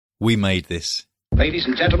We made this. Ladies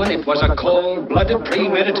and gentlemen, it was a cold-blooded,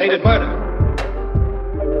 premeditated murder.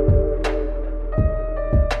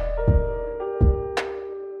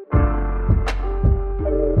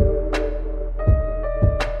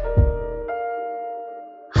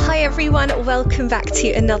 Hi everyone, welcome back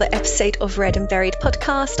to another episode of Read and Buried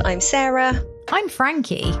podcast. I'm Sarah. I'm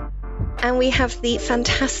Frankie. And we have the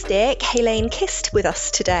fantastic Heleen Kist with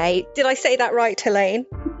us today. Did I say that right, Heleen?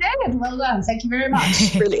 Yeah, well done. Thank you very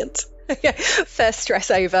much. Brilliant. First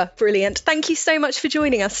stress over. Brilliant. Thank you so much for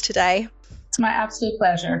joining us today. It's my absolute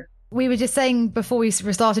pleasure. We were just saying before we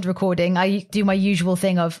started recording, I do my usual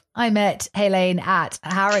thing of, I met Heleen at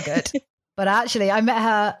Harrogate. But actually, I met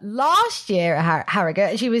her last year at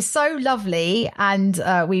Harrogate. She was so lovely, and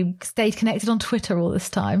we stayed connected on Twitter all this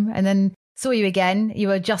time. And then saw you again. You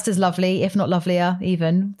were just as lovely, if not lovelier,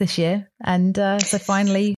 even this year. And so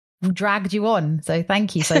finally dragged you on. So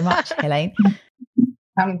thank you so much, Heleen.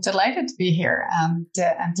 I'm delighted to be here and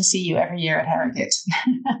to see you every year at Harrogate.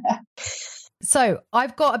 So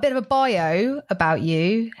I've got a bit of a bio about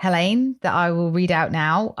you, Heleen, that I will read out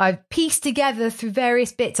now. I've pieced together through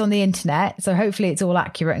various bits on the internet, so hopefully it's all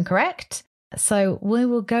accurate and correct. So we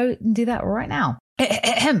will go and do that right now.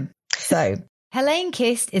 So Heleen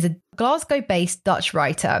Kist is a Glasgow-based Dutch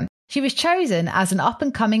writer. She was chosen as an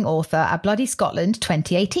up-and-coming author at Bloody Scotland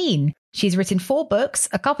 2018. She's written 4 books,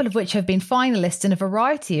 a couple of which have been finalists in a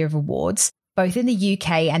variety of awards, both in the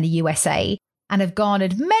UK and the USA, and have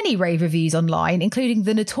garnered many rave reviews online, including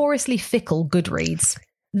the notoriously fickle Goodreads.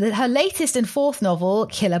 Her latest and 4th novel,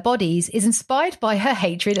 Killer Bodies, is inspired by her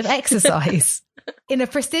hatred of exercise. In a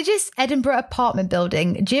prestigious Edinburgh apartment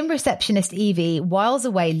building, gym receptionist Evie whiles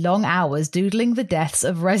away long hours doodling the deaths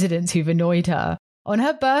of residents who've annoyed her. On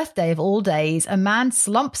her birthday of all days, a man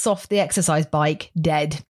slumps off the exercise bike,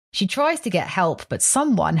 dead. She tries to get help, but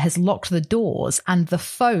someone has locked the doors and the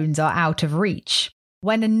phones are out of reach.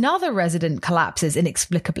 When another resident collapses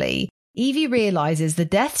inexplicably, Evie realises the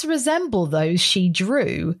deaths resemble those she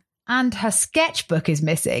drew, and her sketchbook is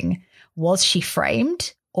missing. Was she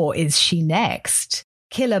framed, or is she next?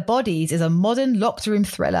 Killer Bodies is a modern locked-room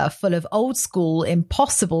thriller full of old-school,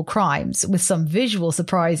 impossible crimes with some visual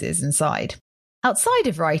surprises inside. Outside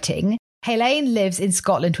of writing, Heleen lives in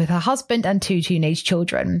Scotland with her husband and 2 teenage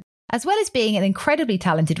children. As well as being an incredibly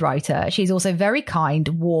talented writer, she's also very kind,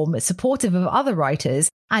 warm, supportive of other writers,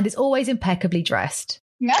 and is always impeccably dressed.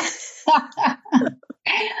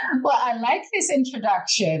 Well, I like this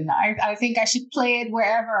introduction. I think I should play it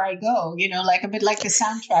wherever I go, like a bit like the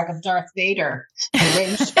soundtrack of Darth Vader.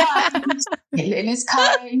 Heleen is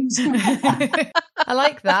kind. I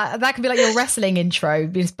like that. That could be like your wrestling intro. You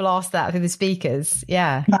just blast that through the speakers.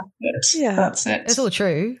 Yeah. That's it. Yeah. That's it. It's all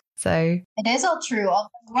true. So it is all true.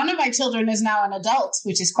 One of my children is now an adult,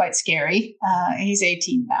 which is quite scary. He's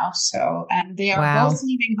 18 now. And they are both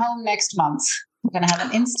leaving home next month. We're going to have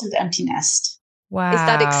an instant empty nest. Wow. Is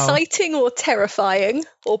that exciting or terrifying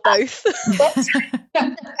or both?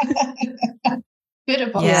 Bit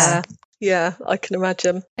of both. Yeah, I can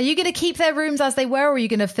imagine. Are you going to keep their rooms as they were, or are you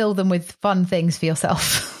going to fill them with fun things for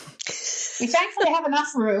yourself? We thankfully have enough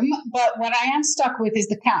room, but what I am stuck with is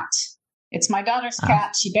the cat. It's my daughter's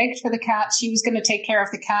cat. She begged for the cat. She was going to take care of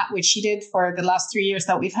the cat, which she did for the last 3 years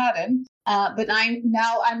that we've had him. But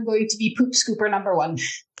I'm going to be poop scooper number 1.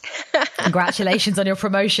 Congratulations on your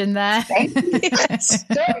promotion there. Thank you. Yes.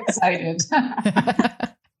 So excited.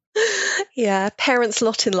 Yeah, parents'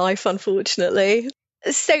 lot in life, unfortunately.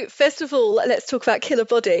 So first of all, let's talk about Killer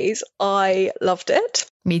Bodies. I loved it.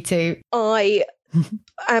 Me too. I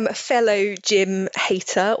am a fellow gym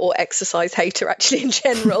hater, or exercise hater actually in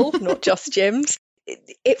general, not just gyms.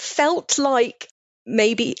 It felt like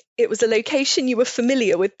maybe it was a location you were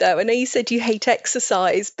familiar with, though. I know you said you hate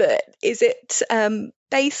exercise, but is it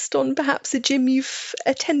based on perhaps a gym you've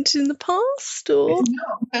attended in the past? Or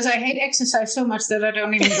no, because I hate exercise so much that I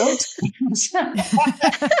don't even go to gyms.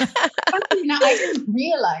 I didn't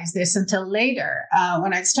realize this until later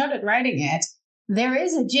when I started writing it. There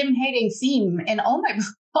is a gym hating theme in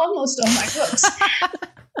almost all my books.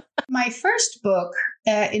 My first book,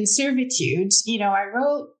 In Servitude, I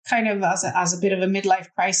wrote kind of as a bit of a midlife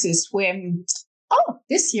crisis whim. Oh,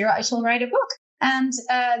 this year I shall write a book. And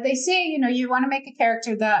they say, you want to make a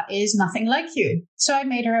character that is nothing like you. So I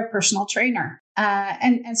made her a personal trainer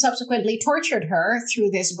and subsequently tortured her through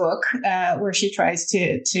this book where she tries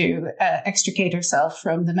to extricate herself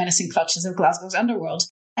from the menacing clutches of Glasgow's underworld.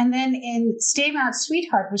 And then in Stay Mad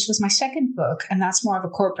Sweetheart, which was my second book, and that's more of a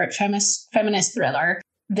corporate feminist thriller,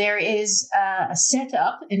 there is a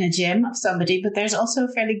setup in a gym of somebody, but there's also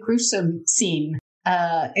a fairly gruesome scene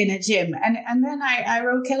in a gym. And then I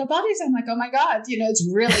wrote Killer Bodies. I'm like, oh my God, it's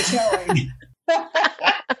really showing.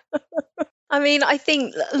 I mean, I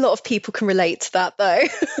think a lot of people can relate to that, though.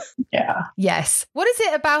 Yeah. Yes. What is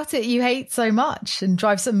it about it you hate so much and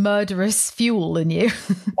drives some murderous fuel in you?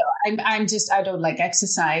 I don't like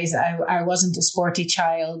exercise. I wasn't a sporty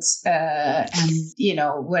child. And,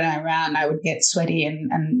 when I ran, I would get sweaty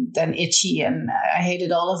and then itchy, and I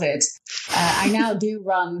hated all of it. I now do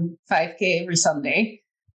run 5K every Sunday.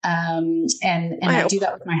 And wow. I do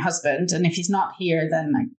that with my husband. And if he's not here,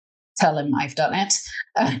 then I tell him I've done it.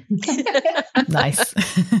 Nice.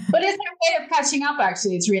 But it's a way of catching up,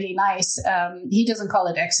 actually. It's really nice. He doesn't call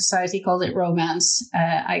it exercise. He calls it romance.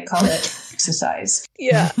 I call it exercise.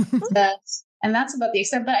 Yeah. And that's about the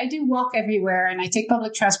extent. But I do walk everywhere, and I take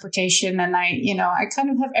public transportation, and I kind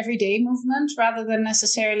of have everyday movement rather than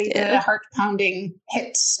necessarily the heart-pounding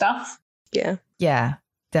HIIT stuff. Yeah. Yeah,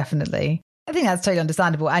 definitely. I think that's totally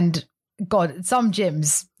understandable. And God, some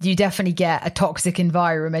gyms, you definitely get a toxic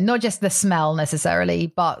environment, not just the smell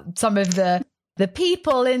necessarily, but some of the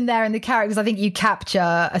people in there and the characters. I think you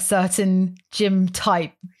capture a certain gym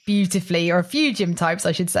type beautifully, or a few gym types,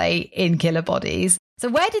 I should say, in Killer Bodies. So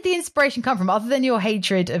where did the inspiration come from, other than your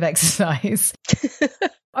hatred of exercise?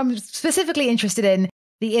 I'm specifically interested in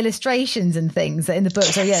the illustrations and things that in the book.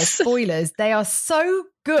 So yeah, spoilers, they are so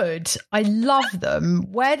good. I love them.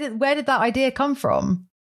 Where did that idea come from?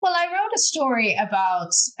 Well, I wrote a story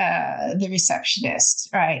about the receptionist,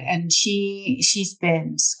 right? And she's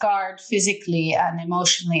been scarred physically and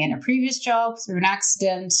emotionally in a previous job through an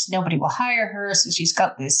accident. Nobody will hire her, so she's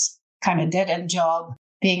got this kind of dead-end job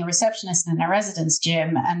being a receptionist in a residence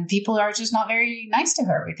gym, and people are just not very nice to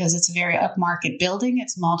her because it's a very upmarket building.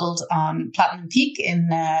 It's modeled on Platinum Peak in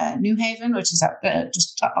New Haven, which is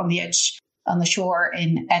just on the edge, on the shore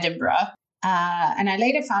in Edinburgh. And I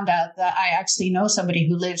later found out that I actually know somebody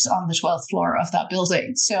who lives on the 12th floor of that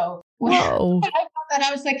building. So when I found that,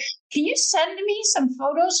 I was like, can you send me some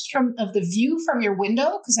photos of the view from your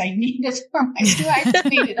window? Because I need it for my I just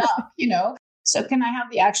need it up, So can I have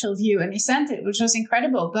the actual view? And he sent it, which was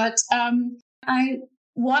incredible. But I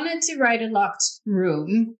wanted to write a locked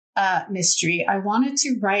room mystery. I wanted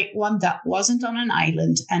to write one that wasn't on an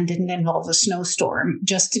island and didn't involve a snowstorm,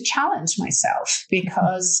 just to challenge myself,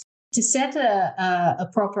 because to set a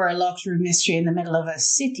proper locked room mystery in the middle of a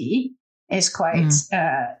city is quite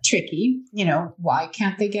tricky. Why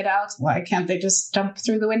can't they get out? Why can't they just jump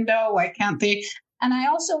through the window? Why can't they? And I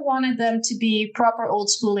also wanted them to be proper old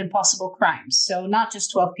school impossible crimes. So not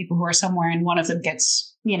just 12 people who are somewhere and one of them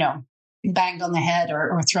gets, banged on the head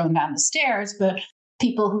or thrown down the stairs, but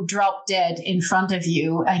people who drop dead in front of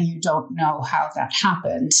you and you don't know how that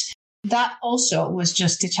happened. That also was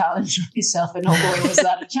just to challenge myself, and oh boy, was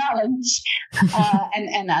that a challenge.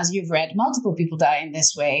 And as you've read, multiple people die in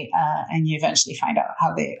this way, and you eventually find out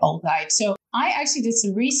how they all died. So I actually did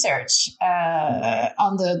some research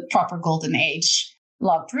on the proper golden age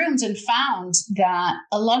locked rooms and found that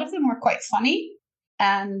a lot of them were quite funny.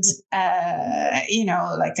 And,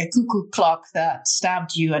 like a cuckoo clock that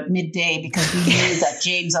stabbed you at midday because we knew that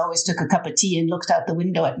James always took a cup of tea and looked out the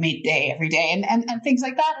window at midday every day and things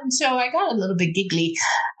like that. And so I got a little bit giggly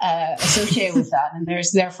associated with that. And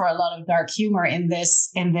there's therefore a lot of dark humor in this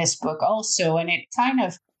book also. And it kind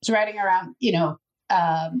of was writing around,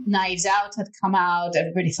 Knives Out had come out.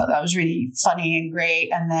 Everybody thought that was really funny and great.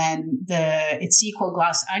 And then its sequel,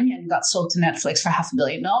 Glass Onion, got sold to Netflix for $500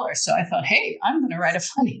 million. So I thought, hey, I'm going to write a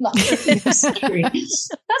funny mystery. That's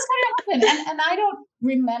kind of happened. And I don't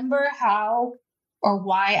remember how or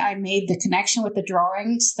why I made the connection with the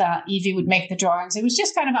drawings, that Evie would make the drawings. It was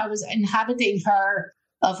just kind of, I was inhabiting her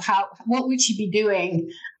of what would she be doing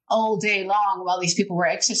all day long while these people were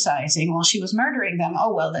exercising, while she was murdering them.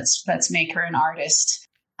 Oh, well, let's make her an artist.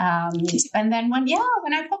 And then when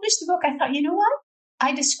I published the book, I thought, you know what?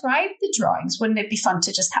 I described the drawings. Wouldn't it be fun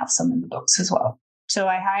to just have some in the books as well? So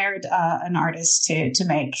I hired an artist to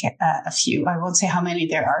make a few. I won't say how many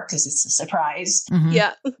there are because it's a surprise. Mm-hmm.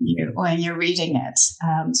 Yeah. When you're reading it.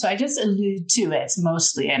 So I just allude to it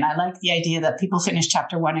mostly. And I like the idea that people finish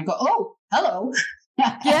chapter 1 and go, oh, hello.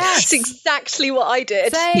 Yes, that's exactly what I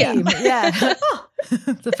did. Same, yeah.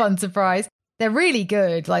 It's a fun surprise. They're really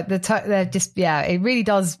good. Like they're just, it really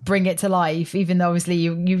does bring it to life. Even though obviously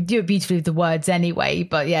you do it beautifully with the words anyway.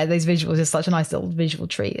 But yeah, those visuals are such a nice little visual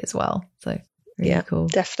treat as well. So really cool.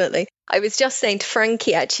 Definitely. I was just saying to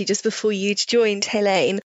Frankie actually just before you joined,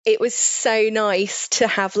 Heleen, it was so nice to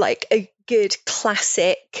have like a good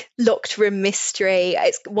classic locked room mystery.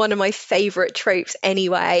 It's one of my favourite tropes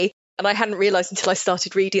anyway. And I hadn't realised until I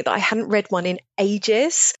started reading it that I hadn't read one in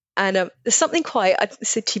ages. And there's something quite, I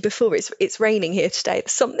said to you before, it's raining here today.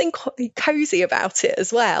 There's something quite cozy about it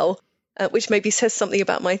as well, which maybe says something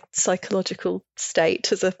about my psychological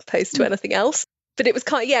state as opposed to anything else. But it was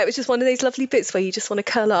it was just one of those lovely bits where you just want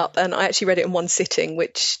to curl up. And I actually read it in one sitting,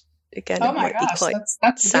 which again, might be quite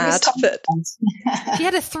that's sad. But you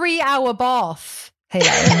had a 3-hour bath,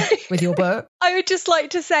 Heleen, with your book. I would just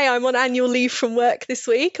like to say I'm on annual leave from work this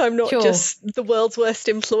week. I'm not just the world's worst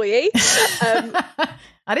employee.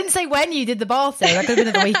 I didn't say when you did the bath though. That could have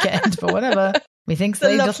been at the weekend, but whatever. Methinks it's a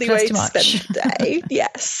they lovely just way too to much. spend the day.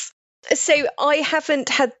 Yes. So I haven't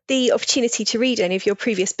had the opportunity to read any of your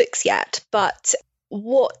previous books yet, but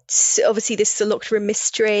obviously this is a locked room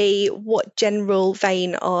mystery. What general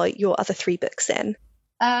vein are your other 3 books in?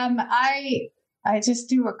 I just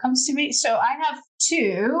do what comes to me. So I have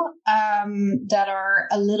 2 that are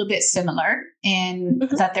a little bit similar in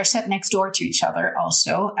that they're set next door to each other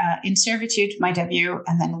also. In Servitude, my debut,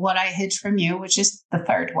 and then What I Hid From You, which is the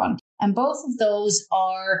 3rd one. And both of those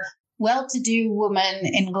are well-to-do woman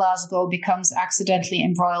in Glasgow becomes accidentally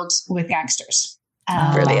embroiled with gangsters.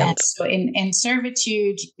 Brilliant. So in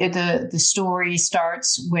Servitude, the story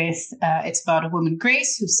starts with, it's about a woman,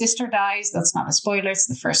 Grace, whose sister dies. That's not a spoiler. It's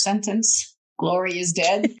the first sentence. Glory is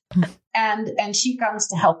dead. and she comes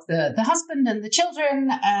to help the husband and the children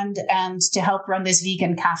and to help run this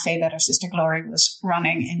vegan cafe that her sister Glory was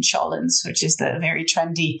running in Shawlands, which is the very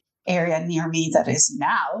trendy area near me that is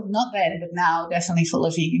now, not then, but now definitely full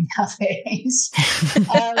of vegan cafes.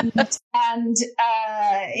 And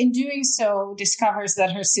in doing so, discovers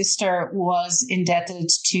that her sister was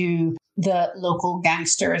indebted to the local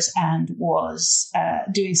gangsters and was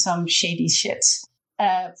doing some shady shit.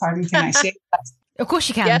 Pardon, can I say that? Of course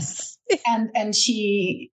you can. Yes. And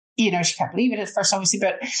she, she can't believe it at first, obviously,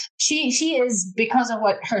 but she is, because of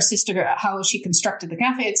what her sister, how she constructed the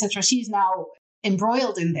cafe, etc., she's now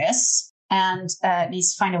embroiled in this and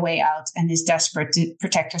needs to find a way out and is desperate to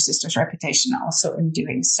protect her sister's reputation also in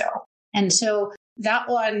doing so. And so that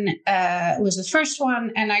one was the first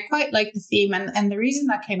one, and I quite like the theme. And the reason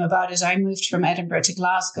that came about is I moved from Edinburgh to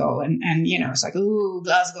Glasgow, and it's like, ooh,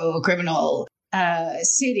 Glasgow, criminal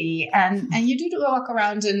city. And you do walk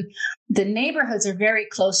around, and the neighborhoods are very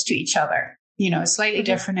close to each other. Slightly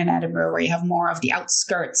different in Edinburgh, where you have more of the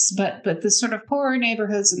outskirts, but the sort of poorer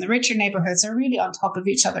neighborhoods and the richer neighborhoods are really on top of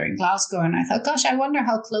each other in Glasgow. And I thought, gosh, I wonder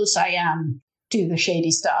how close I am to the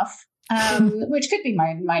shady stuff, which could be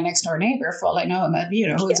my next door neighbor for all I know.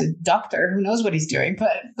 Who's a doctor, who knows what he's doing.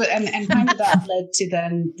 But kind of that led to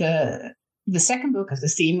then the second book of the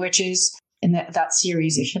theme, which is in that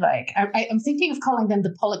series, if you like. I'm thinking of calling them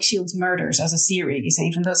the Pollock Shields Murders as a series,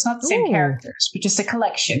 even though it's not the same characters, but just a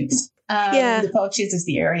collection. The Pollock Shields is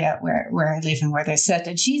the area where I live and where they're set.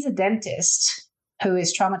 And she's a dentist who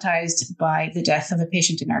is traumatized by the death of a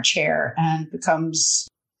patient in her chair and becomes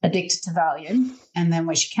addicted to Valium. And then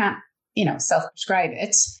when she can't, self-prescribe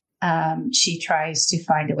it, she tries to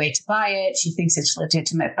find a way to buy it. She thinks it's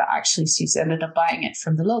legitimate, but actually she's ended up buying it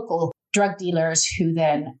from the local drug dealers who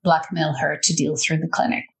then blackmail her to deal through the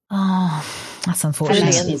clinic. Oh, that's unfortunate.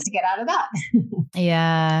 And she needs to get out of that.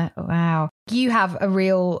 Yeah. Wow. You have a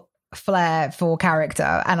real flair for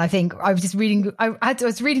character. And I think I was just reading, I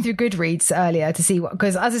was reading through Goodreads earlier to see what,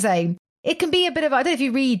 because as I say, it can be a bit of, I don't know if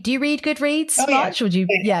you read, do you read Goodreads much? Yeah. Or do you?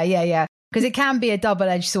 Yeah. Because it can be a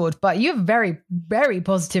double-edged sword, but you have very, very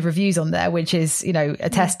positive reviews on there, which is, a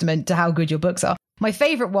testament to how good your books are. My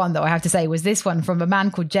favorite one, though, I have to say, was this one from a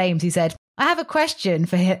man called James, who said, I have a question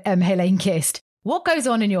for Heleen Kist. What goes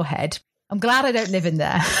on in your head? I'm glad I don't live in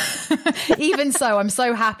there. Even so, I'm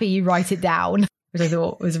so happy you write it down, which I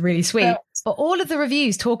thought was really sweet. Yeah. But all of the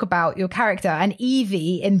reviews talk about your character, and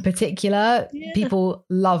Evie in particular. Yeah. People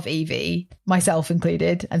love Evie, myself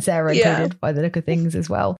included, and Sarah included, by the look of things as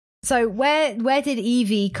well. So where did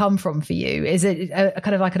Evie come from for you? Is it a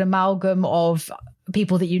kind of like an amalgam of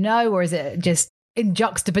people that you know, or is it just in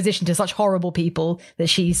juxtaposition to such horrible people that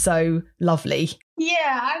she's so lovely?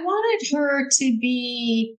 Yeah, I wanted her to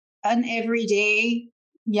be an everyday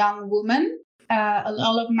young woman.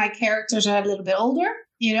 All of my characters are a little bit older,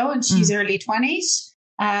 and she's early 20s.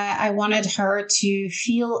 I wanted her to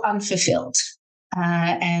feel unfulfilled.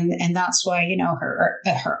 And that's why,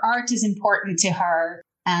 her art is important to her.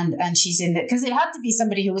 And she's in it because it had to be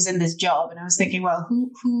somebody who was in this job. And I was thinking, well,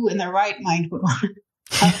 who in their right mind would want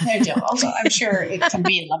to have their job? Also, I'm sure it can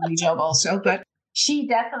be a lovely job also, but she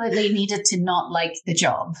definitely needed to not like the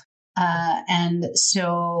job. And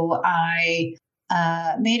so I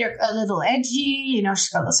made her a little edgy. She's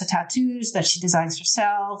got lots of tattoos that she designs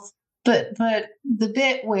herself. But the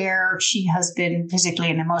bit where she has been physically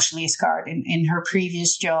and emotionally scarred in her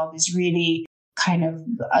previous job is really kind of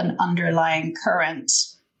an underlying current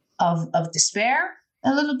of despair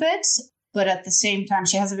a little bit. But at the same time,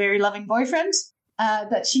 she has a very loving boyfriend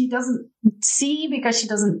that she doesn't see because she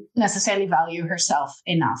doesn't necessarily value herself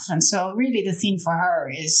enough. And so really the theme for her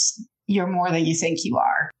is you're more than you think you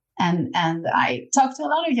are. And I talk to a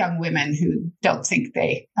lot of young women who don't think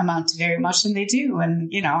they amount to very much, and they do.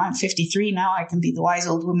 And, I'm 53 now. I can be the wise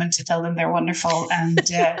old woman to tell them they're wonderful and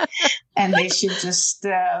they should just,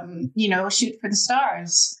 shoot for the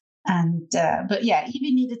stars. But yeah,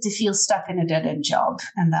 Evie needed to feel stuck in a dead-end job.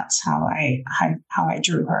 And that's how I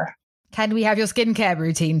drew her. Can we have your skincare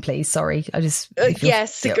routine, please? Sorry, I just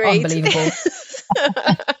yes, agreed. Unbelievable.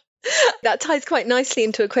 That ties quite nicely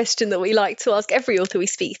into a question that we like to ask every author we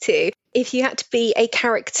speak to. If you had to be a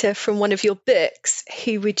character from one of your books,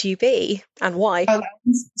 who would you be and why? Oh,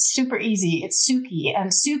 it's super easy. It's Suki.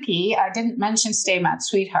 And Suki, I didn't mention Stay Mad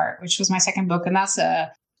Sweetheart, which was my second book. And that's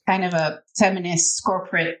a kind of a feminist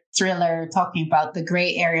corporate thriller talking about the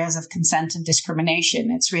gray areas of consent and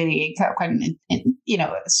discrimination. It's really quite, a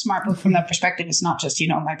smart book from that perspective. It's not just,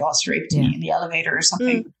 my boss raped me in the elevator or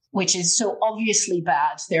something, which is so obviously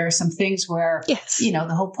bad. There are some things where,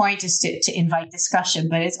 the whole point is to invite discussion,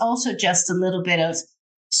 but it's also just a little bit of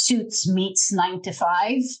Suits meets 9 to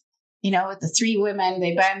 5. The three women,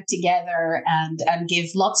 they band together and give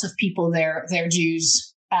lots of people their dues.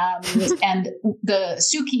 And the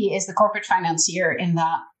Suki is the corporate financier in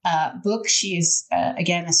that book. She is,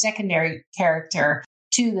 again, a secondary character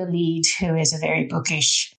to the lead, who is a very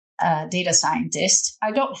bookish data scientist.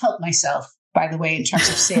 I don't help myself, by the way, in terms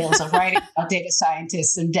of sales of writing about data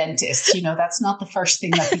scientists and dentists. That's not the first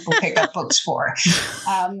thing that people pick up books for.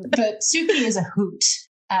 But Suki is a hoot.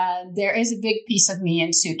 There is a big piece of me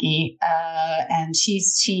in Suki, and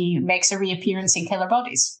she makes a reappearance in Killer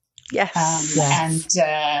Bodies. Yes.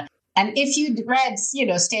 And if you'd read,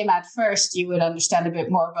 Stay Mad first, you would understand a bit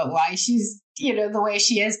more about why she's, the way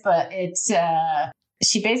she is. But it's,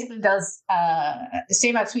 she basically does,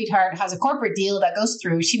 Stay Mad Sweetheart has a corporate deal that goes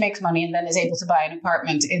through. She makes money and then is able to buy an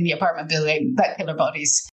apartment in the apartment building that Killer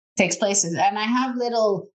Bodies takes place in. And I have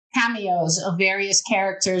little cameos of various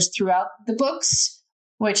characters throughout the books,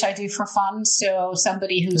 which I do for fun. So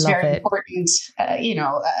somebody who's very important,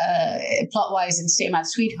 plot-wise in Stay Mad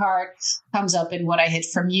Sweetheart comes up in What I Hid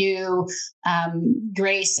From You.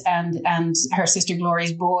 Grace and her sister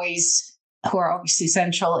Glory's boys, who are obviously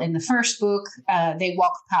central in the first book, they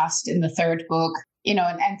walk past in the third book,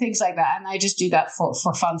 and things like that. And I just do that for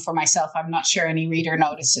fun for myself. I'm not sure any reader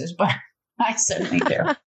notices, but I certainly do.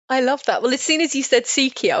 I love that. Well, as soon as you said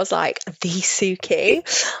Suki, I was like, the Suki.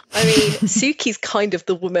 I mean, Suki's kind of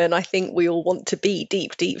the woman I think we all want to be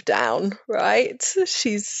deep, deep down, right?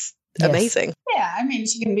 She's amazing. Yeah, I mean,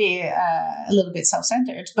 she can be a little bit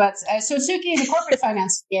self-centered. But so Suki is a corporate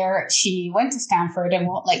financier. She went to Stanford and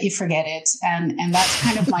won't let you forget it. And that's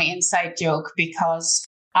kind of my inside joke, because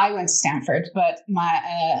I went to Stanford, but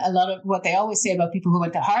a lot of what they always say about people who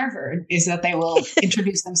went to Harvard is that they will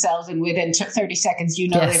introduce themselves and within 30 seconds, they've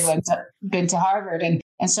been to Harvard. And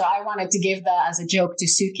so I wanted to give that as a joke to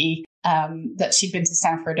Suki, that she'd been to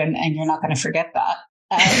Stanford and you're not going to forget that.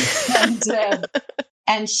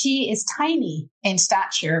 And she is tiny in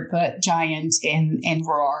stature, but giant in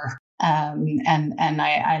roar. And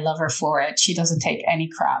I love her for it. She doesn't take any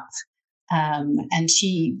crap. And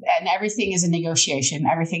everything is a negotiation.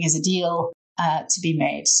 Everything is a deal to be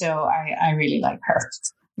made. So I really like her.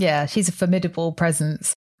 Yeah, she's a formidable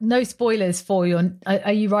presence. No spoilers for your...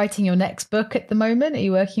 Are you writing your next book at the moment? Are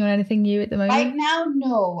you working on anything new at the moment? Right now,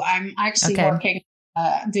 no. I'm actually working,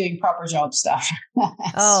 doing proper job stuff.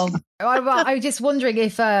 Oh, I was just wondering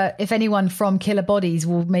if anyone from Killer Bodies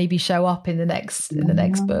will maybe show up in the next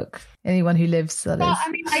book. Anyone who lives, that well, is. I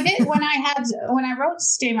mean, I did when I wrote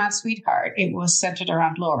Stay Mad Sweetheart, it was centered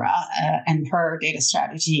around Laura and her data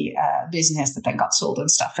strategy business that then got sold and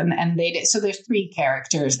stuff. And they did. So there's three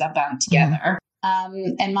characters that band together.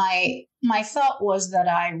 And my thought was that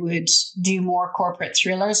I would do more corporate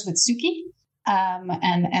thrillers with Suki.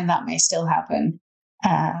 And that may still happen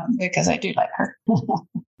because I do like her.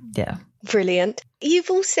 Yeah. Brilliant. You've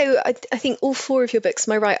also, I think all four of your books,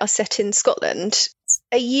 am I right, are set in Scotland.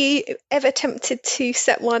 Are you ever tempted to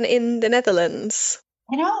set one in the Netherlands?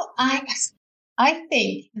 I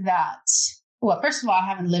think that, well, first of all, I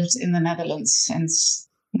haven't lived in the Netherlands since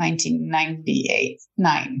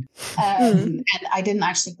 1998-9. And I didn't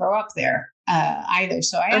actually grow up there either.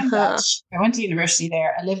 So I am Dutch. I went to university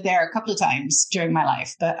there. I lived there a couple of times during my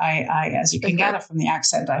life. But I as you can gather from the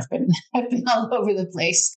accent, I've been all over the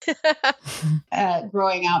place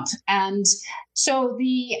growing up. And so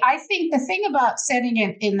I think the thing about setting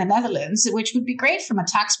it in the Netherlands, which would be great from a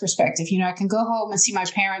tax perspective, I can go home and see my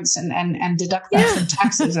parents and deduct that from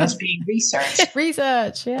taxes as being research,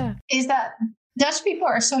 is that Dutch people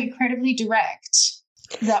are so incredibly direct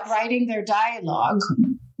that writing their dialogue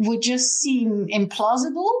would just seem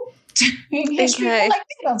implausible to English people. Like,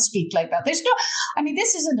 they don't speak like that. This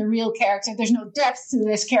isn't a real character. There's no depth to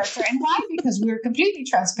this character. And why? Because we're completely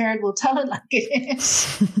transparent. We'll tell it like it is.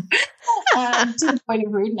 To the point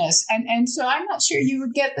of rudeness. And so I'm not sure you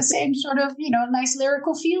would get the same sort of, nice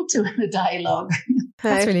lyrical feel to the dialogue.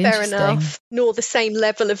 That's really fair interesting. enough. Nor the same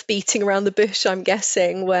level of beating around the bush, I'm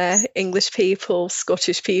guessing, where English people,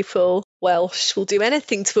 Scottish people, Welsh will do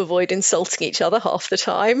anything to avoid insulting each other half the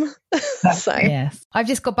time. So yes, I've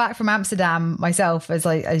just got back from Amsterdam myself,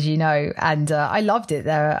 as you know, and I loved it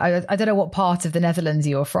there. I don't know what part of the Netherlands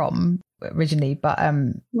you're from originally, but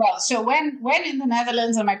well, so when in the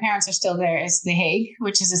Netherlands, and my parents are still there, is The Hague,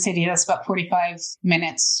 which is a city that's about 45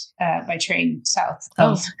 minutes by train south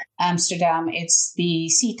of Amsterdam. It's the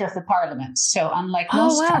seat of the parliament. So unlike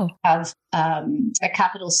most have a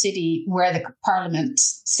capital city where the parliament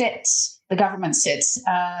sits, the government sits.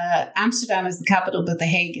 Amsterdam is the capital, but The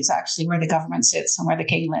Hague is actually where the government sits and where the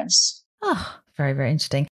king lives. Oh, very, very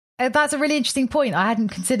interesting. That's a really interesting point. I hadn't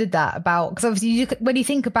considered that because obviously when you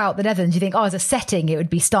think about the Netherlands, you think, as a setting, it would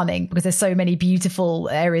be stunning because there's so many beautiful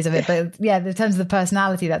areas of it. But in terms of the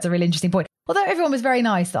personality, that's a really interesting point. Although everyone was very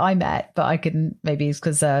nice that I met, but I couldn't, maybe it's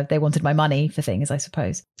because they wanted my money for things, I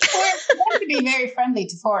suppose. We wanted to be very friendly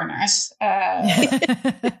to foreigners,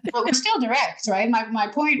 but we're still direct, right? My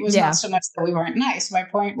point was not so much that we weren't nice. My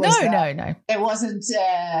point was no. There wasn't,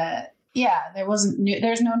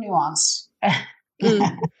 there's no nuance.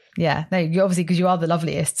 Yeah, no, you obviously, because you are the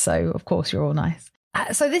loveliest, so of course you're all nice.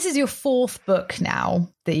 So this is your fourth book now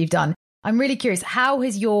that you've done. I'm really curious, how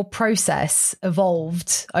has your process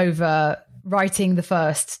evolved over writing the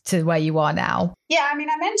first to where you are now? Yeah, I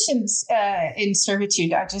mentioned in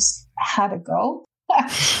Servitude, I just had a go.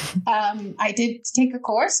 I did take a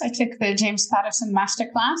course. I took the James Patterson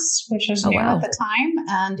Masterclass, which was new at the time.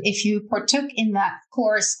 And if you partook in that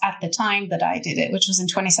course at the time that I did it, which was in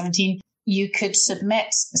 2017, you could submit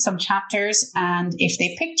some chapters, and if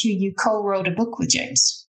they picked you, you co-wrote a book with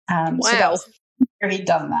James. So he'd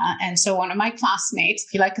done that. And so one of my classmates,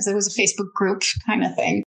 if you like, because there was a Facebook group kind of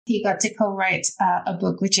thing, he got to co-write a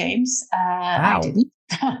book with James. I didn't.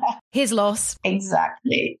 His loss.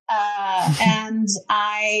 Exactly. And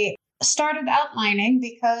I started outlining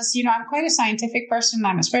because, I'm quite a scientific person.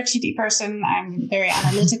 I'm a spreadsheety person. I'm very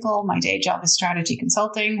analytical. My day job is strategy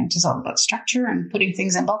consulting, which is all about structure and putting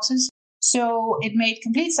things in boxes. So it made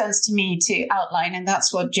complete sense to me to outline, and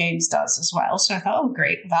that's what James does as well. So I thought,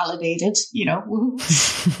 great, validated, woohoo.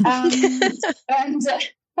 And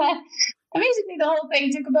basically the whole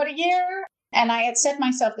thing took about a year. And I had set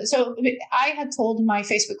myself, so I had told my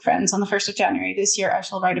Facebook friends on the 1st of January this year, I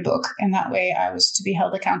shall write a book. And that way I was to be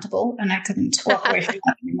held accountable and I couldn't walk away from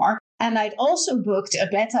that anymore. And I'd also booked a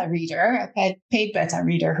beta reader, a paid beta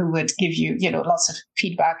reader who would give you, lots of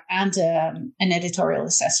feedback and an editorial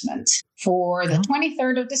assessment for the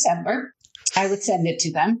 23rd of December. I would send it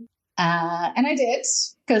to them. And I did,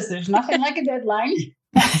 because there's nothing like a deadline.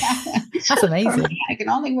 That's amazing. I can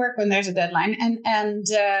only work when there's a deadline. And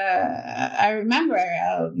I remember,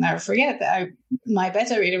 I'll never forget that my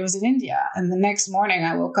beta reader was in India. And the next morning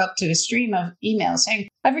I woke up to a stream of emails saying,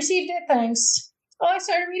 I've received it, thanks. Oh, I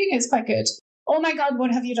started reading it, it's quite good. Oh my God,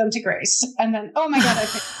 what have you done to Grace? And then, oh my God, I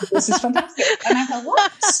think this is fantastic. And I thought,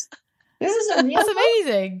 what? This is a real That's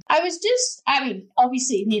amazing. I was just,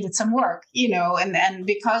 obviously it needed some work, and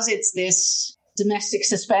because it's this domestic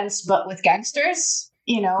suspense, but with gangsters,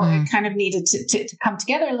 it kind of needed to come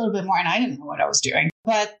together a little bit more, and I didn't know what I was doing.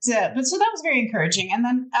 But so that was very encouraging. And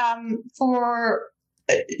then for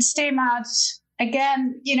Stay Mad,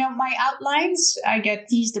 again, my outlines, I get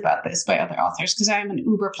teased about this by other authors because I'm an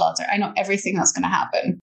uber plotter. I know everything that's going to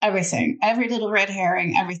happen, everything, every little red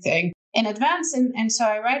herring, everything in advance. And so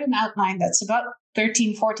I write an outline that's about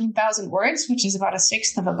 14,000 words, which is about a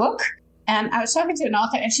sixth of a book. And I was talking to an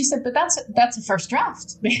author and she said, but that's a first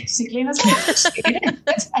draft, basically. And I was like,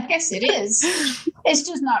 I guess it is. It's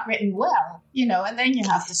just not written well, and then you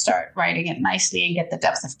have to start writing it nicely and get the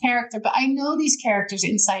depth of character. But I know these characters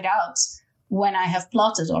inside out when I have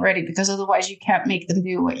plotted already, because otherwise you can't make them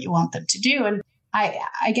do what you want them to do. And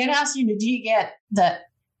I get asked, do you get that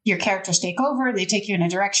your characters take over, they take you in a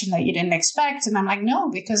direction that you didn't expect. And I'm like, no,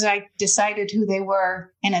 because I decided who they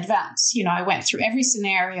were in advance. I went through every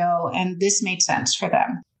scenario and this made sense for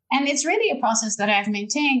them. And it's really a process that I've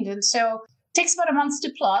maintained. And so it takes about a month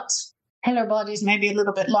to plot. Killer Bodies maybe a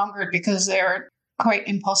little bit longer because they're quite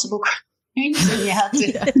impossible crimes. And you have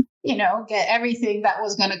to, get everything that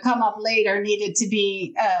was going to come up later needed to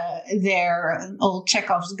be their old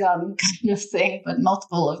Chekhov's gun kind of thing, but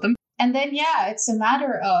multiple of them. And then, it's a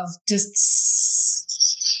matter of just,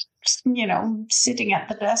 sitting at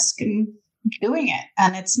the desk and doing it.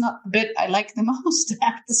 And it's not the bit I like the most, I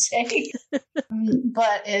have to say.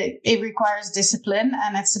 But it requires discipline,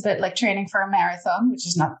 and it's a bit like training for a marathon, which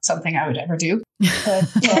is not something I would ever do.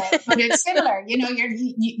 But it's similar.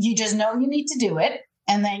 You just know you need to do it,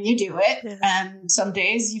 and then you do it. Yeah. And some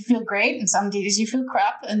days you feel great, and some days you feel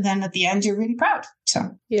crap. And then at the end, you're really proud.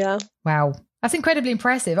 So, yeah. Wow. That's incredibly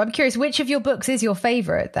impressive. I'm curious, which of your books is your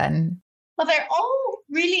favorite then? Well, they're all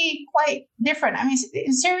really quite different. I mean,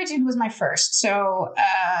 Servitude was my first. So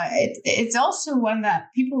it's also one that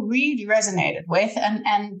people really resonated with.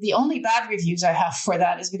 And the only bad reviews I have for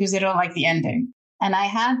that is because they don't like the ending. And I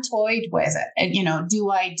had toyed with it. And,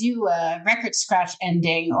 do I do a record scratch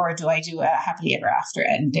ending or do I do a happily ever after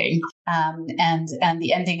ending? And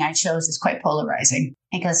the ending I chose is quite polarizing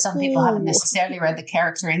because some people haven't necessarily read the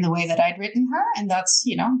character in the way that I'd written her. And that's,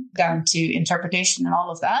 down to interpretation and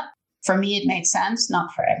all of that. For me, it made sense,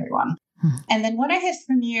 not for everyone. And then What I Hid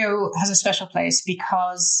From You has a special place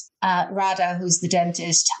because Radha, who's the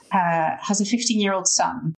dentist, has a 15-year-old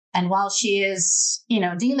son. And while she is,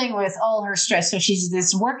 dealing with all her stress, so she's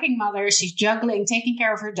this working mother, she's juggling, taking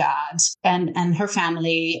care of her dad and her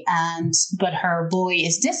family. But her boy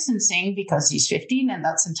is distancing because he's 15 and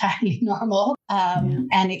that's entirely normal.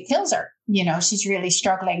 And it kills her. She's really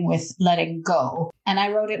struggling with letting go. And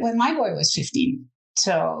I wrote it when my boy was 15.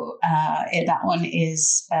 So that one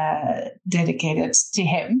is dedicated to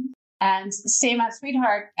him. And same at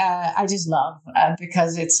Sweetheart, I just love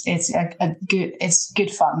because it's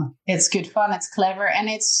good fun. It's good fun. It's clever, and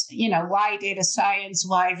it's why data science,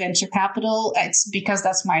 why venture capital. It's because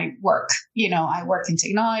that's my work. I work in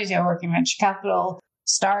technology, I work in venture capital,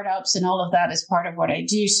 startups, and all of that is part of what I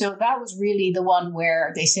do. So that was really the one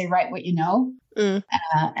where they say write what you know.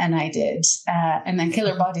 And I did. And then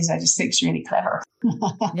Killer Bodies, I just think is really clever.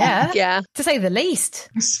 Yeah, to say the least.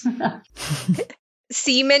 So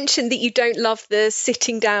you mentioned that you don't love the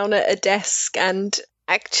sitting down at a desk and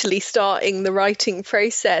actually starting the writing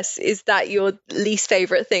process. Is that your least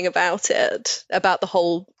favorite thing about it, about the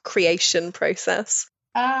whole creation process?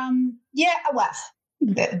 Yeah, well,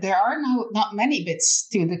 there are not many bits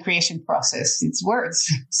to the creation process. It's words.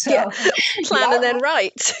 So plan and then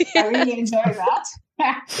write. I really enjoy that.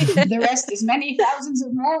 The rest is many thousands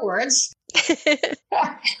of more words.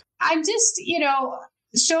 I'm just,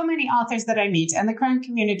 so many authors that I meet, and the crime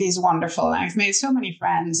community is wonderful. I've made so many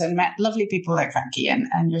friends and met lovely people like Frankie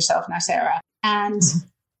and yourself now, Sarah. And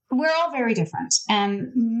we're all very different.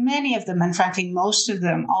 And many of them, and frankly, most of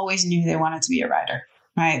them always knew they wanted to be a writer,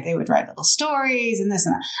 right? They would write little stories and this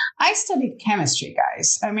and that. I studied chemistry,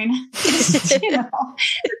 guys. I mean, this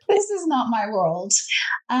is not my world.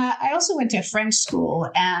 I also went to a French school,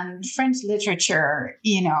 and French literature,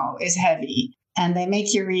 is heavy. And they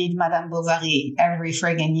make you read Madame Bovary every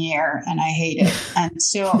friggin' year, and I hate it. And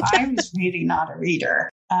so I was really not a reader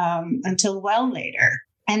until well later.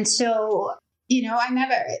 And so, I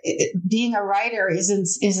never, being a writer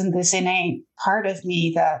isn't this innate part of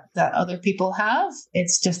me that other people have.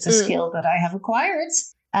 It's just a skill that I have acquired,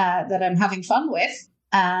 that I'm having fun with.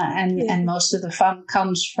 And most of the fun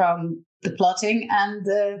comes from the plotting and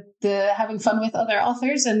the having fun with other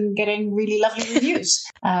authors and getting really lovely reviews.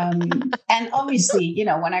 And obviously,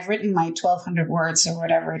 when I've written my 1,200 words or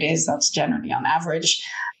whatever it is, that's generally on average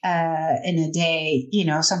in a day.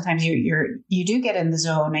 Sometimes you do get in the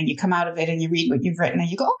zone and you come out of it and you read what you've written and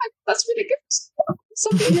you go, oh my God, that's really good.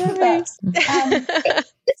 Something like that.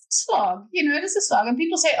 It's a slog, it is a slog. And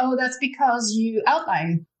people say, oh, that's because you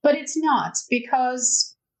outline, but it's not,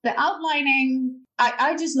 because the outlining,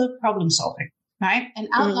 I just love problem solving, right? And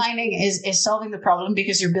outlining is solving the problem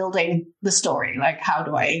because you're building the story. Like, how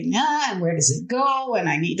do and where does it go? And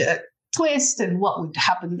I need a twist and what would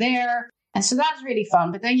happen there. And so that's really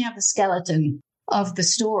fun. But then you have the skeleton of the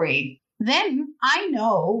story. Then I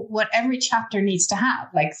know what every chapter needs to have,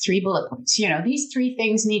 like 3 bullet points. These 3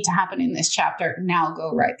 things need to happen in this chapter. Now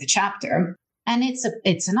go write the chapter. And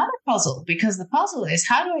it's another puzzle, because the puzzle is,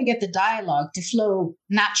 how do I get the dialogue to flow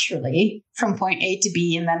naturally from point A to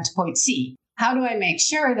B and then to point C? How do I make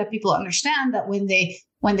sure that people understand that when they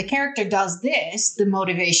when the character does this, the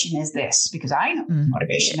motivation is this, because I know what the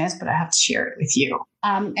motivation is, but I have to share it with you.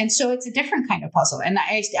 And so it's a different kind of puzzle. And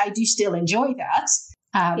I do still enjoy that.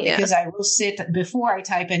 Because I will sit before I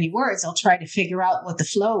type any words, I'll try to figure out what the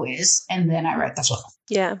flow is, and then I write the flow.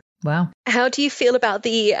 Yeah. Wow. How do you feel about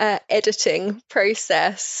the editing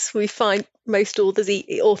process? We find most authors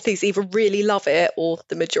either really love it or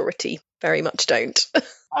the majority very much don't.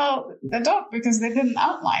 Oh, they don't, because they didn't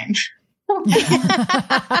outline.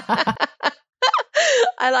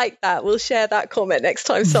 I like that. We'll share that comment next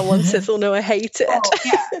time someone says, oh no, I hate it. Oh,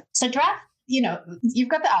 yeah. So draft, you've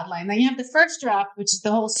got the outline, then you have the first draft, which is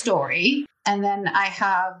the whole story. And then I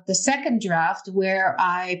have the second draft where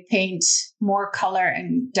I paint more color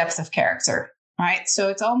and depth of character, right? So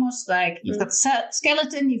it's almost like you've got the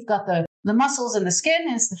skeleton, you've got the muscles and the skin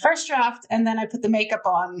is the first draft. And then I put the makeup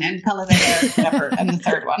on and color the hair, whatever, and the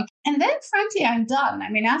third one. And then frankly, I'm done. I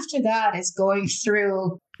mean, after that is going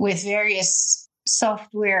through with various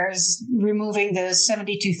softwares, removing the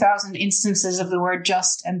 72,000 instances of the word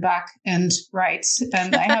just and back and right.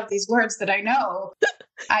 And I have these words that I know.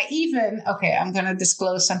 I'm going to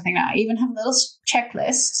disclose something now. I even have a little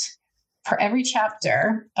checklist for every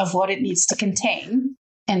chapter of what it needs to contain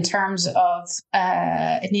in terms of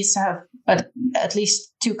it needs to have at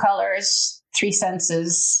least 2 colors, 3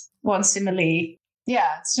 senses, 1 simile.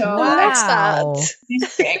 Yeah. So wow.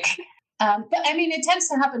 It's big. But I mean, it tends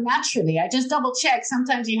to happen naturally. I just double check.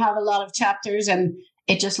 Sometimes you have a lot of chapters and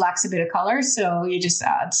it just lacks a bit of color. So you just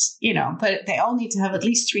add, but they all need to have at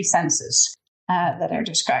least 3 senses that are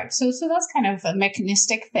described. So that's kind of a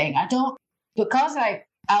mechanistic thing. Because I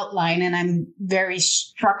outline and I'm very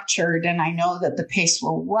structured and I know that the pace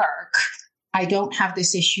will work, I don't have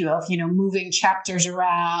this issue of, moving chapters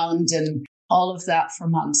around and all of that for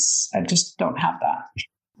months. I just don't have that.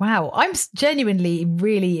 Wow, I'm genuinely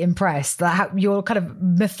really impressed that your kind of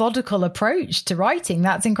methodical approach to writing.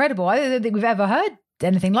 That's incredible. I don't think we've ever heard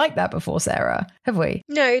anything like that before, Sarah, have we?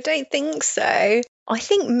 No, I don't think so. I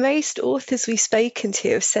think most authors we've spoken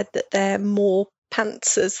to have said that they're more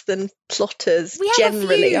pantsers than plotters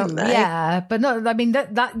generally, aren't they? Yeah, but no, I mean,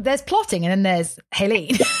 that there's plotting and then there's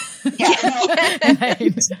Heleen.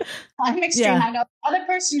 I'm extreme. I know. Other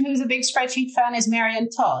person who's a big spreadsheet fan is Marion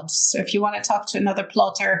Todd. So if you want to talk to another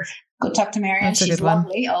plotter, go talk to Marion. She's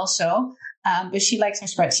lovely also, but she likes her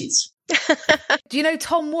spreadsheets. Do you know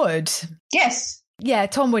Tom Wood? Yes. Yeah,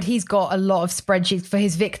 Tom Wood, he's got a lot of spreadsheets for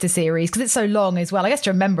his Victor series because it's so long as well. I guess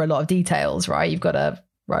to remember a lot of details, right? You've got to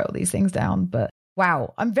write all these things down. But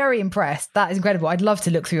wow, I'm very impressed. That is incredible. I'd love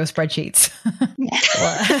to look through your spreadsheets.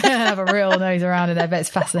 Have a real nose around in there. I bet it's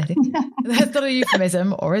fascinating. That's not a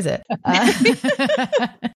euphemism, or is it?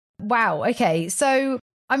 Wow. Okay. So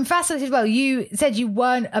I'm fascinated as well. You said you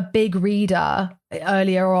weren't a big reader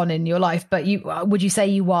earlier on in your life, but would you say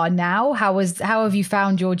you are now? How have you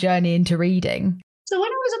found your journey into reading? So when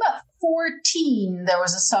I was about 14, there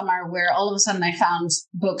was a summer where all of a sudden I found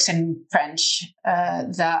books in French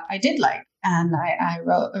that I did like. And I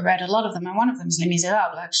read a lot of them. And one of them is Les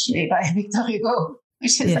Misérables, actually, by Victor Hugo,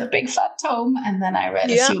 which is a big fat tome. And then I read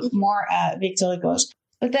a few more Victor Hugo's.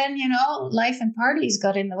 But then, life and parties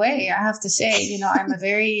got in the way. I have to say, I'm a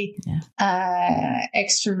very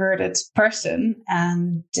extroverted person.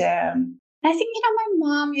 And I think, my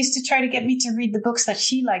mom used to try to get me to read the books that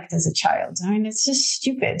she liked as a child. I mean, it's just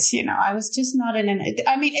stupid. I was just not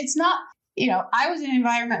it's not, I was in an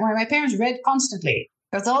environment where my parents read constantly.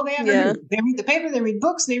 That's all they ever do. They read the paper, they read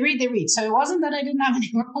books, they read. So it wasn't that I didn't have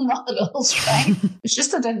any role models, right? It's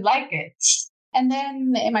just that I didn't like it. And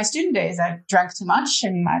then in my student days, I drank too much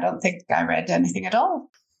and I don't think I read anything at all.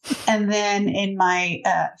 And then in my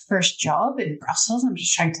first job in Brussels, I'm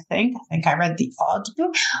just trying to think. I think I read the odd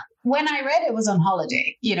book. When I read, it was on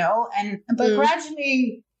holiday, but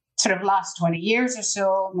gradually, sort of last 20 years or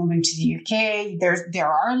so, moving to the UK, there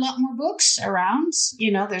are a lot more books around.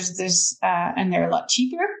 There's and they're a lot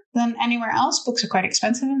cheaper than anywhere else. Books are quite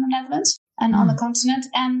expensive in the Netherlands and on the continent.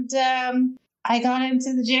 And I got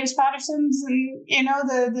into the James Pattersons and,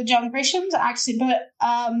 the John Grishams, actually. But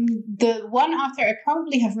the one author I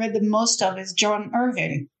probably have read the most of is John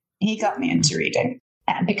Irving. He got me into reading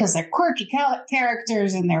because they're quirky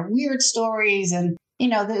characters and they're weird stories. And,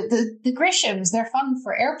 the Grishams, they're fun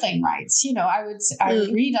for airplane rides. I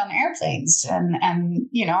would read on airplanes and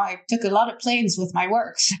I took a lot of planes with my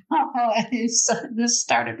work. So I just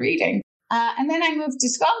started reading. And then I moved to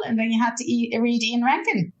Scotland and you had to read Ian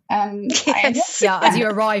Rankin. As you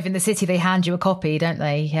arrive in the city, they hand you a copy, don't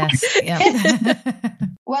they? Yes. Yeah.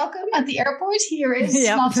 welcome at the airport. Here is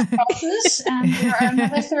lots of houses, and there are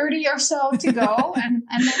another 30 or so to go. And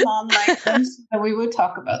my mom liked them, so we would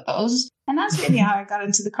talk about those. And that's really how I got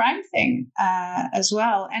into the crime thing as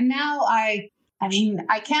well. And now I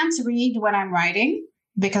can't read when I'm writing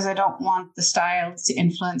because I don't want the style to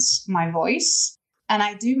influence my voice. And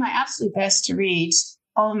I do my absolute best to read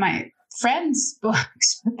all of my friends'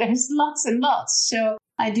 books, but there's lots and lots. So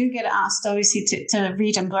I do get asked, obviously, to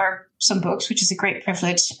read and blurb some books, which is a great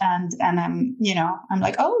privilege. And I'm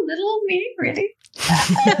like, oh, little old me, really?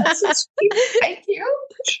 That's so sweet. Thank you.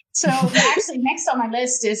 So actually, next on my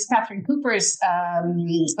list is Catherine Cooper's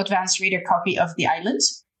advanced reader copy of The Island,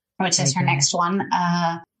 which is her next one.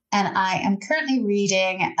 And I am currently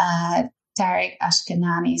reading Tariq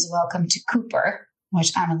Ashkenani's Welcome to Cooper,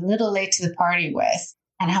 which I'm a little late to the party with.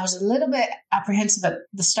 And I was a little bit apprehensive at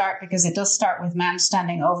the start because it does start with man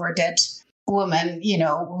standing over a dead woman,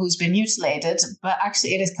 who's been mutilated. But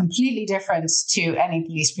actually, it is completely different to any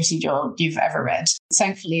police procedural you've ever read.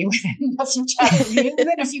 Thankfully,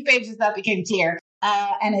 within a few pages, that became clear.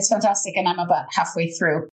 And it's fantastic. And I'm about halfway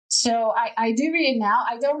through. So I do read it now.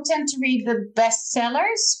 I don't tend to read the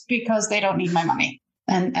bestsellers because they don't need my money.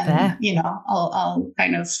 And I'll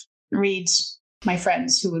kind of read my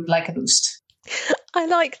friends who would like a boost. I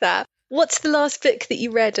like that. What's the last book that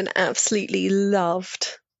you read and absolutely loved?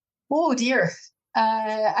 Oh, dear.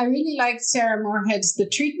 I really liked Sarah Moorhead's The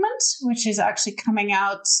Treatment, which is actually coming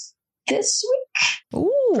out this week.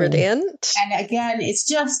 Ooh, brilliant. And again, it's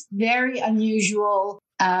just very unusual.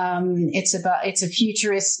 It's a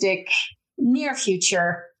futuristic, near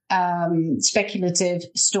future, speculative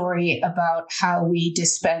story about how we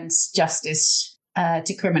dispense justice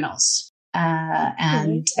to criminals.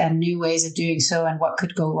 And new ways of doing so and what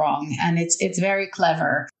could go wrong. And it's very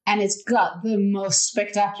clever. And it's got the most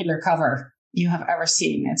spectacular cover you have ever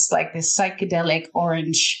seen. It's like this psychedelic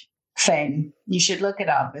orange thing. You should look it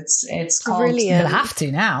up. It's called... Brilliant. You'll have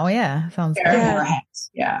to now, yeah. Sounds good.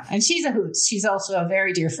 Yeah. And she's a hoot. She's also a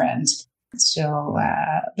very dear friend. So,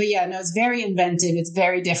 but yeah, no, it's very inventive. It's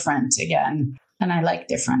very different again. And I like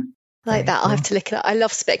different. Like that. I'll have to look it up. I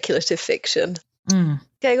love speculative fiction.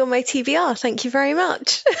 Going on my TBR. Thank you very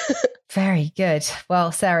much. Very good.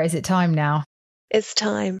 Well, Sarah, is it time now? It's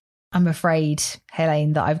time. I'm afraid,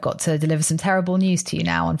 Heleen, that I've got to deliver some terrible news to you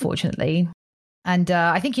now, unfortunately. And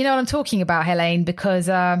I think you know what I'm talking about, Heleen, because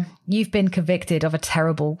you've been convicted of a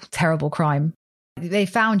terrible, terrible crime. They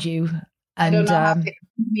found you. And I don't know how they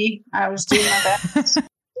found me. I was doing my best.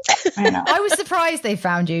 I know. I was surprised they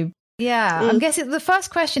found you. Yeah. I'm guessing the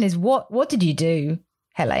first question is, what did you do,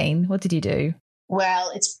 Heleen? What did you do?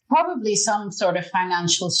 Well, it's probably some sort of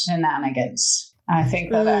financial shenanigans. I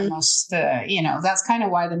think that I must, that's kind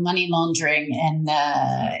of why the money laundering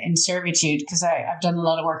in servitude, because I've done a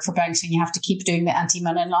lot of work for banks and you have to keep doing the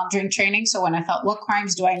anti-money laundering training. So when I thought, what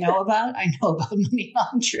crimes do I know about? I know about money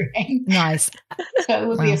laundering. Nice. So it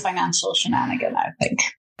would be a financial shenanigan, I think.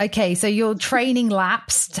 Okay, so your training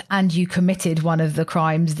lapsed and you committed one of the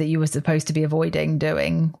crimes that you were supposed to be avoiding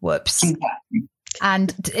doing. Whoops. Exactly.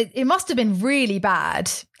 And it must have been really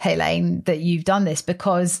bad, Heleen, that you've done this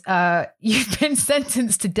because you've been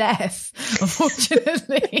sentenced to death,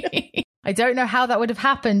 unfortunately. I don't know how that would have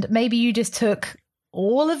happened. Maybe you just took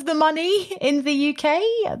all of the money in the UK?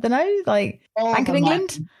 I don't know, like all Bank of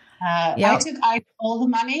England? I took all the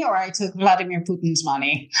money, or I took Vladimir Putin's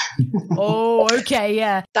money. Oh, okay,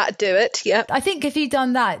 yeah. That'd do it, yeah. I think if you'd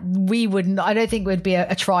done that, I don't think it would be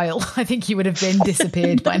a trial. I think you would have been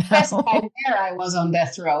disappeared by now. Where I was on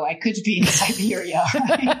death row, I could be in Siberia.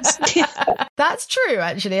 Right? That's true,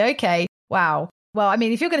 actually. Okay. Wow. Well, I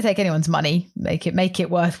mean, if you're going to take anyone's money, make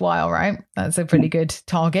it worthwhile, right? That's a pretty good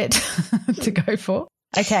target to go for.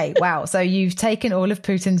 Okay, wow. So you've taken all of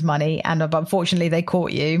Putin's money and unfortunately they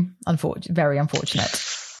caught you. Very unfortunate.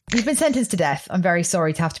 You've been sentenced to death. I'm very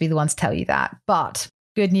sorry to have to be the one to tell you that. But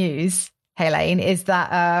good news, Heleen, is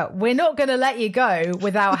that we're not going to let you go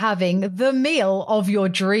without having the meal of your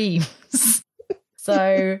dreams.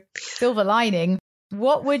 So, silver lining,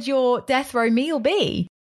 what would your death row meal be?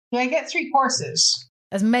 Do I get 3 courses?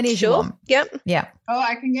 As many as you want. Yep. Yeah. Oh,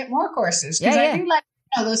 I can get more courses because I do like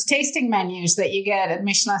those tasting menus that you get at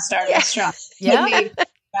Michelin-starred restaurants. Yeah.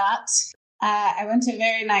 That. I went to a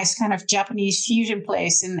very nice kind of Japanese fusion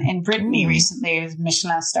place in Brittany recently. It was a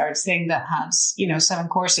Michelin-starred thing that had, 7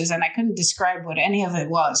 courses, and I couldn't describe what any of it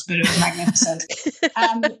was, but it was magnificent.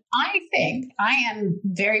 I think I am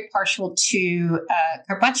very partial to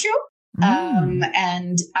carpaccio.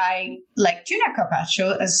 And I like tuna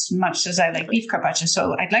carpaccio as much as I like beef carpaccio.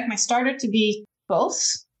 So I'd like my starter to be both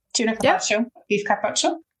tuna carpaccio, beef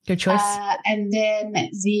carpaccio. Good choice. And then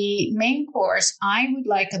the main course, I would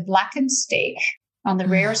like a blackened steak on the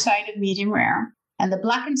rare side of medium rare. And the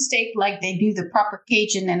blackened steak, like they do the proper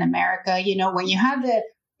Cajun in America, you know, when you have the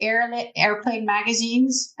airplane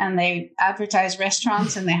magazines and they advertise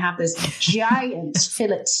restaurants and they have this giant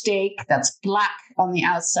fillet steak that's black on the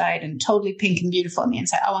outside and totally pink and beautiful on the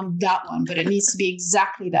inside. I want that one, but it needs to be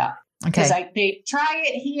exactly that. Because they try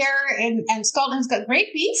it here and Scotland's got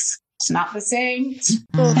great beef. It's not the same.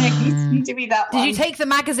 It needs to be that one. Did you take the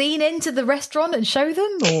magazine into the restaurant and show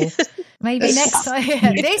them? Or maybe next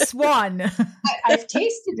time? This one. I've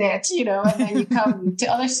tasted it, you know, and then you come to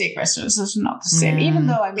other steak restaurants. It's not the same. Even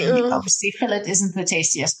though, I mean, obviously fillet isn't the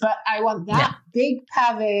tastiest. But I want that big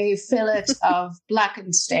pave fillet of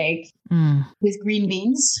blackened steak with green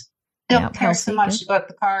beans. Don't care so much about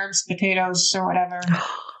the carbs, potatoes or whatever.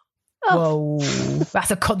 Whoa, that's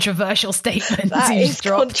a controversial statement. That is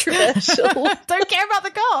controversial. Don't care about the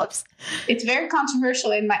carbs. It's very controversial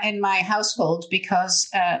in my household because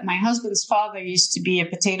my husband's father used to be a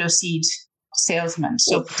potato seed salesman,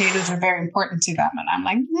 so potatoes are very important to them. And I'm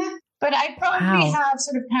like, nah. But I'd probably have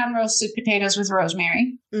sort of pan roasted potatoes with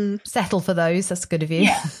rosemary. Settle for those. That's good of you.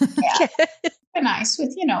 Yeah. Nice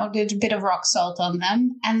with, you know, a bit of rock salt on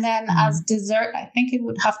them. And then as dessert, I think it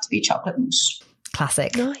would have to be chocolate mousse.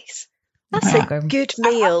 Classic. Nice. That's a good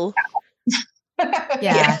meal.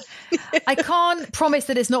 Yeah. I can't promise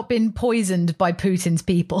that it's not been poisoned by Putin's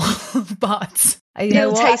people, but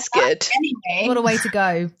it'll taste good. Anyway. What a way to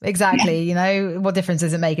go. Exactly. You know, what difference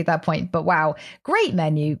does it make at that point? But wow, great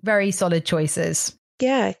menu. Very solid choices.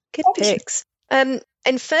 Yeah, good picks. And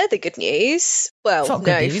further good news. Well,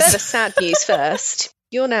 further sad news first.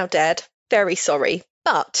 You're now dead. Very sorry.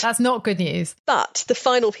 But that's not good news. But the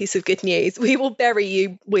final piece of good news, we will bury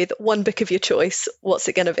you with one book of your choice. What's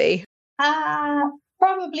it going to be?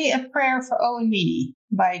 Probably A Prayer for Owen Meany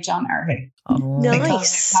by John Irving. Nice. Because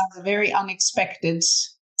it has a very unexpected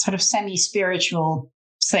sort of semi-spiritual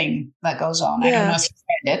thing that goes on. I don't know if you've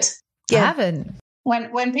read it. I haven't.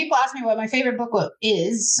 When people ask me what my favorite book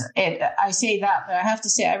is, I say that, but I have to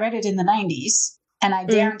say I read it in the 90s. And I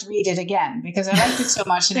daren't read it again because I liked it so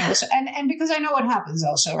much, and it was, and because I know what happens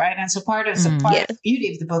also, right? And so part of the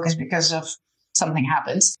beauty of the book is because of something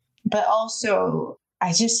happens, but also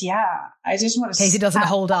I just want to in case it doesn't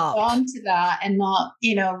hold up on to that and not,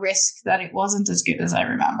 you know, risk that it wasn't as good as I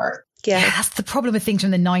remember. Yeah, that's the problem with things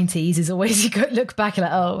from the 90s is always you look back and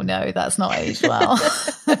like, oh no, that's not aged well.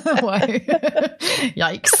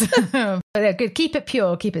 Yikes. But yeah, good. Keep it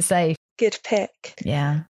pure. Keep it safe. Good pick.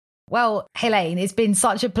 Yeah. Well, Heleen, it's been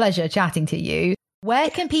such a pleasure chatting to you. Where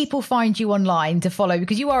can people find you online to follow?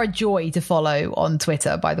 Because you are a joy to follow on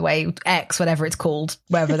Twitter, by the way, X, whatever it's called,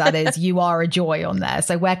 wherever that is. You are a joy on there.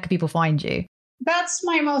 So where can people find you? That's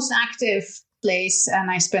my most active place, and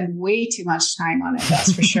I spend way too much time on it,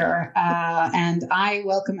 that's for sure. And I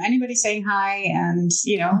welcome anybody saying hi. And,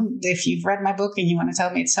 you know, if you've read my book and you want to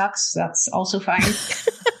tell me it sucks, that's also fine.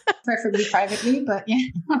 Preferably privately, but yeah.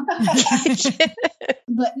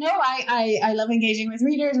 But no, I love engaging with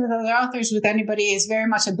readers, with other authors, with anybody. It's very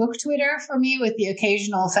much a book Twitter for me, with the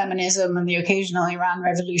occasional feminism and the occasional Iran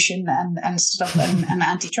revolution and stuff and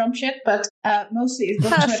anti-Trump shit. But mostly it's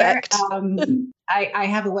book Twitter. I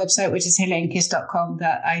have a website, which is heleenkist.com,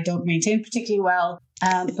 that I don't maintain particularly well.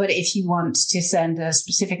 But if you want to send a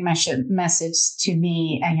specific message to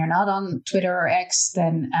me and you're not on Twitter or X,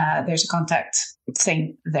 then there's a contact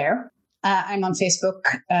thing there. I'm on Facebook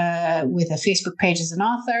with a Facebook page as an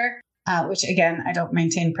author, which, again, I don't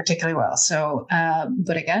maintain particularly well. So,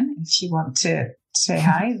 but again, if you want to say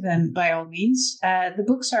hi, then by all means. The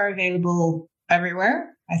books are available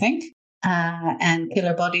everywhere, I think. And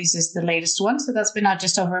Killer Bodies is the latest one. So that's been out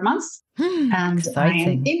just over a month. And exciting.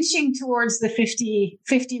 I am inching towards the 50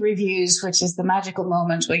 reviews, which is the magical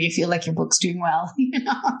moment where you feel like your book's doing well. You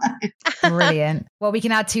know? Brilliant. Well, we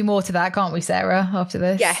can add 2 more to that, can't we, Sarah, after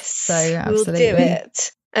this? Yes, so absolutely. We'll do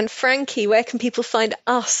it. And Frankie, where can people find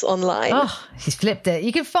us online? Oh, she's flipped it.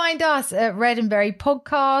 You can find us at Red and Berry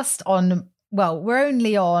Podcast on... Well, we're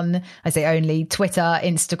only on, I say only, Twitter,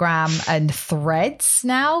 Instagram, and Threads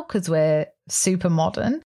now because we're super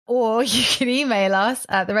modern. Or you can email us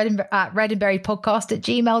at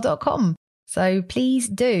redandberrypodcast@gmail.com. So please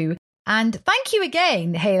do. And thank you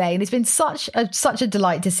again, Heleen. It's been such a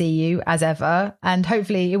delight to see you as ever. And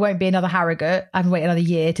hopefully it won't be another Harrogate. I haven't waited another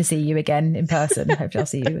year to see you again in person. Hopefully I'll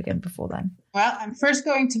see you again before then. Well, I'm first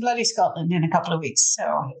going to bloody Scotland in a couple of weeks.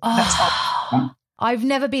 So that's all. I've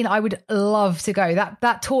never been. I would love to go.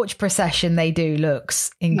 That torch procession they do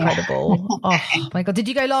looks incredible. Oh my God. Did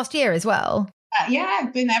you go last year as well? Yeah,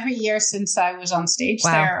 I've been every year since I was on stage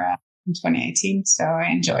there. in 2018. So I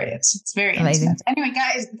enjoy it. It's very Amazing. intimate. Anyway,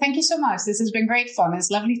 guys, thank you so much. This has been great fun. It's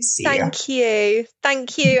lovely to see you.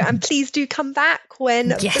 Thank you. And please do come back when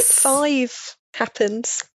book 5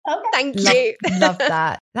 happens. Okay. Thank you. Love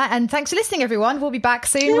that. And thanks for listening, everyone. We'll be back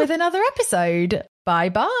soon with another episode.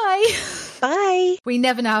 Bye-bye. Bye. We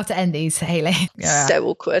never know how to end these, Hayley. Yeah. So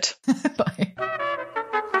awkward. Bye.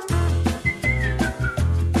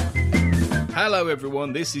 Hello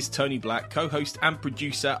everyone, this is Tony Black, co-host and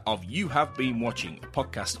producer of You Have Been Watching, a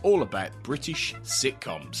podcast all about British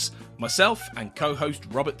sitcoms. Myself and co-host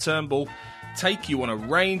Robert Turnbull take you on a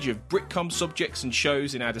range of Britcom subjects and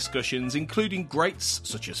shows in our discussions, including greats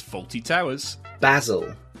such as Fawlty Towers.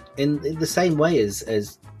 Basil, in the same way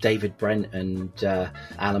as David Brent and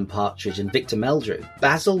Alan Partridge and Victor Meldrew,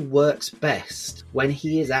 Basil works best when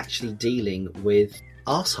he is actually dealing with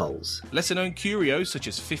arseholes. Lesser known curios such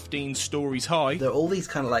as 15 Stories High. There are all these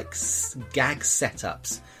kind of like gag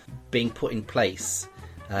setups being put in place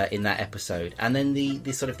in that episode, and then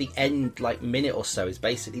the sort of the end like minute or so is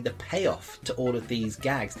basically the payoff to all of these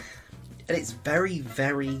gags, and it's very,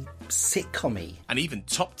 very sitcom-y. And even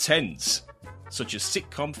top 10s such as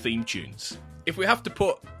sitcom theme tunes. If we have to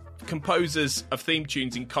put composers of theme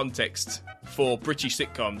tunes in context for British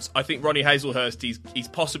sitcoms, I think Ronnie Hazelhurst, he's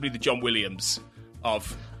possibly the John Williams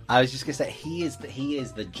of... I was just going to say, he is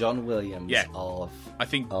the John Williams of I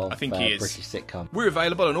think he is. British sitcom. We're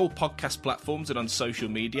available on all podcast platforms and on social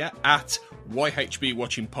media at YHB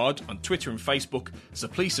Watching Pod on Twitter and Facebook, so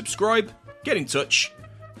please subscribe, get in touch,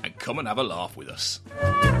 and come and have a laugh with us.